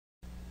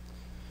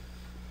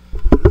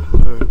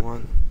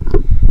everyone.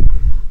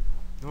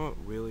 You know what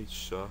really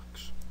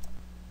sucks?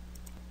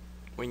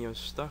 When you're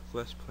stuck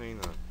let's playing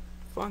a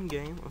fun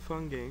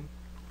game,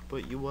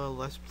 but you will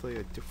let's play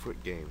a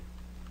different game.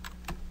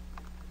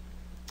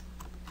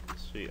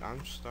 See,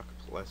 I'm stuck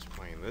let's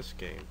playing this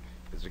game.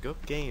 It's a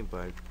good game,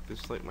 but this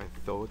is like my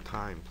third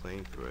time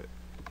playing through it.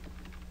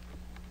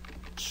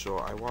 So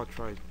I want to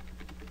try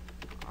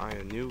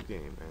a new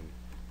game, and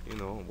you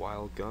know,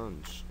 Wild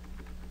Guns.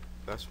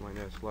 That's my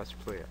next let's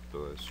play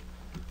after this.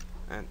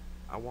 And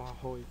I want to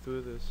hurry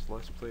through this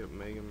let's play of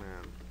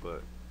Megaman,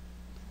 but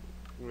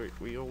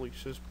we only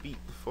just beat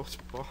the first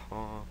boss.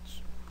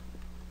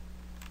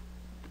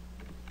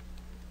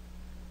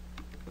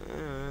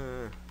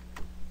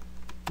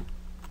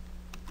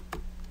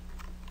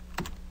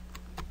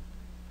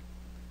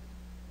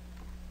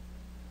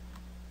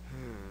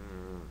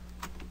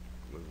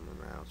 Look at my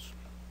mouse.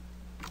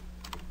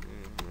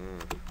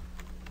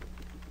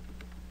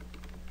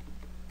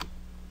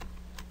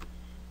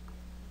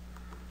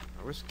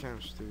 I wish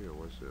Cam Studio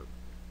was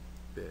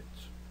a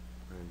bitch.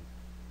 And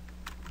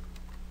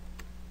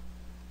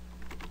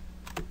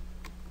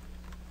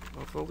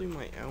if only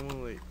my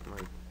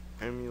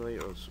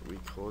emulator's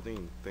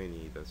recording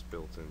thingy that's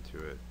built into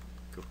it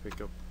could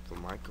pick up the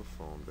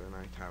microphone, then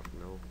I'd have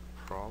no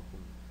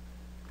problem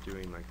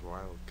doing like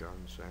Wild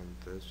Guns and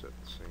this at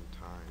the same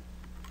time.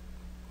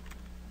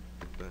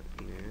 But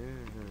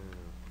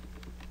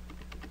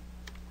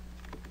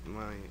no,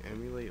 my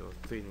emulator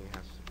thingy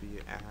has to be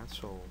an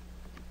asshole.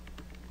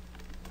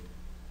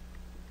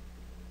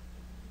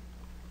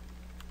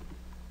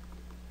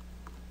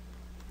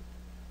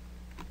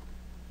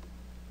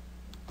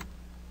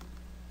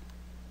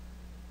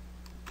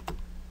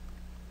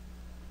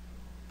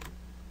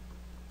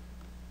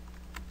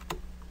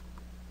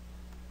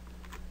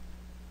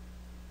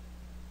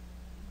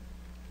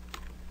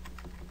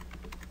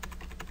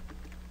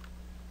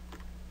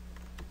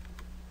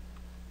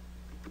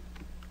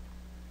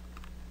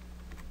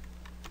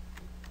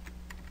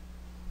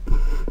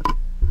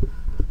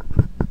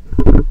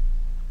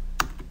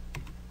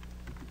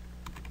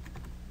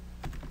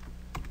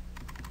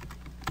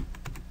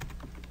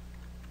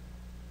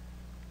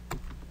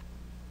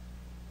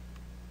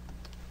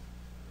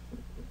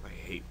 I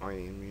hate my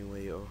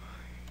emulator.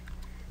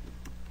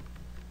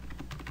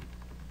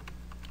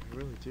 I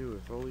really do.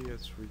 If only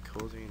it's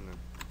recording a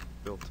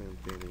built-in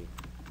thingy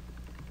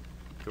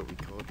could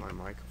record my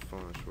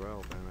microphone as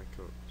well, then I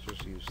could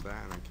just use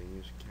that and I can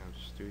use Cam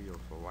Studio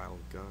for Wild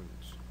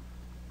Guns.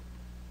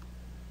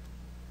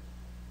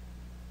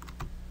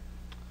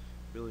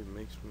 Really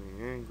makes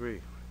me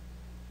angry.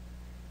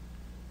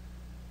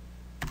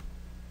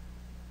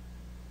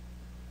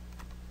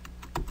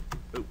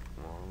 Oh,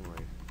 wrong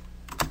way.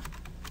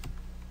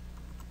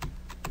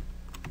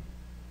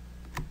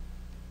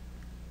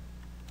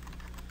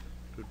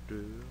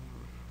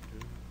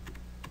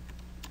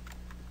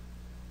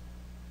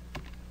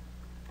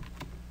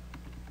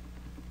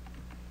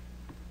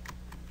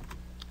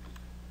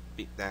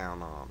 Beat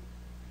down on.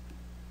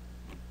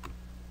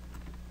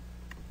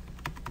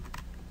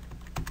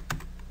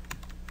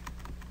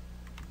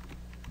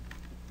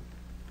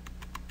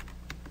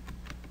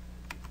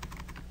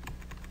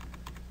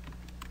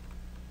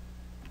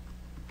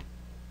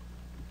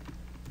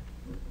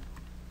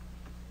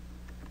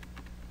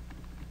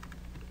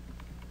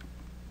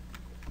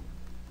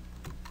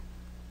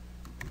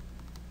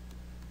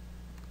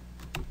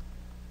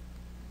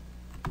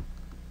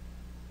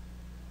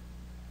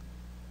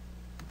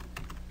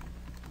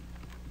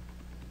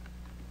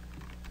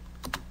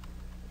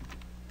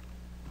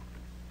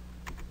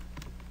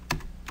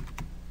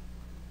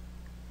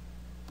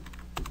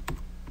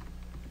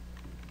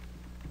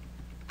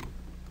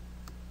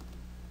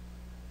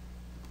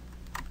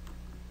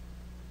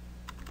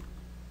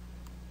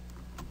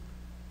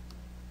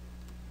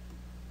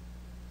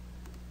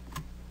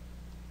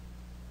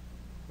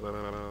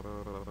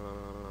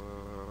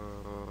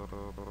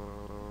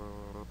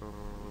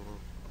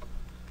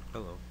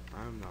 Hello,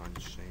 I'm not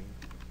insane.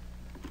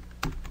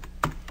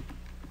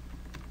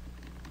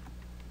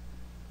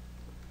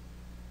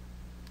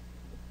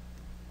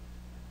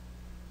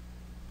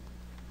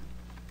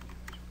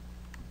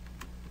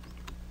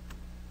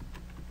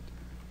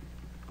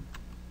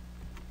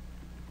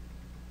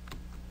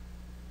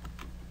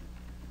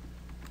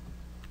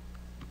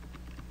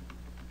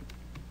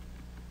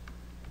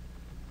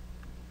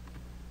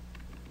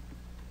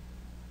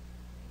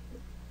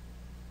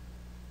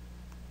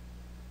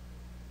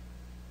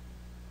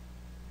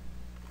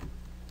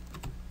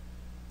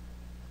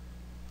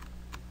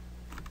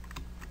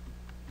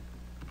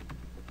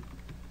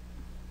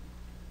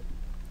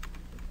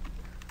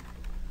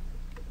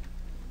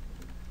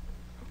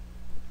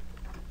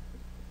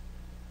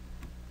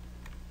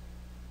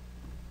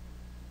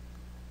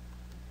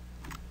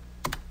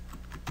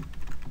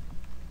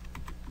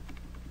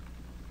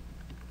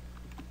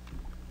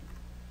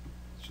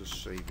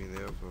 Just saving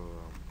there for,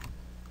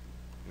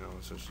 you know,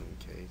 just in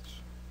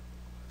case.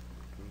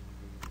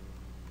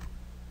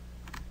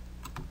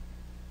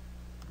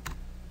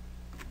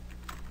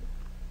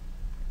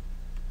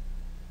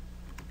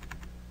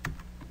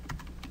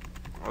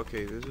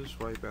 Okay, this is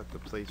right at the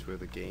place where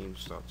the game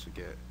starts to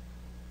get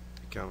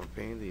become a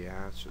pain in the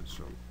ass at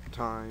some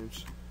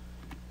times.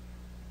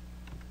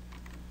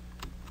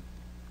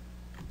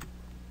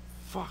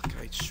 Fuck,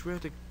 I swear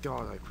to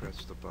God I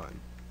pressed the button.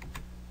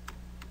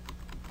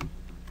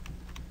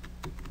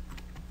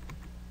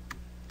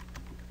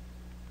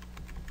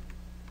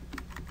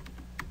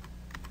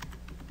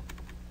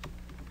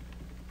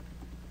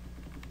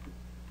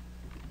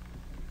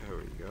 There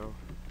we go.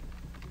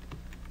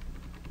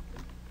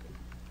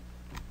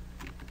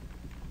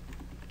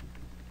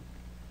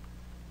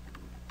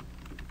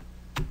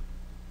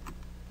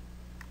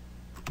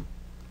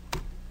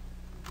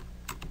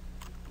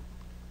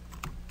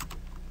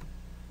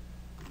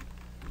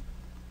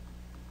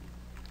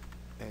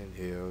 And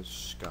here's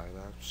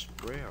Scilab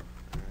sprayer,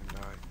 and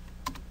I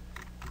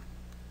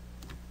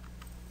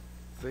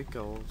think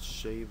I'll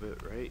save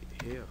it right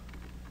here.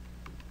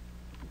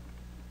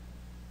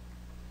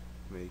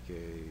 Make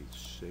a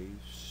save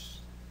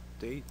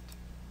state,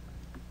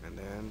 and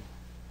then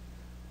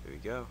here we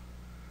go.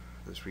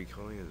 This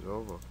recording is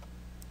over.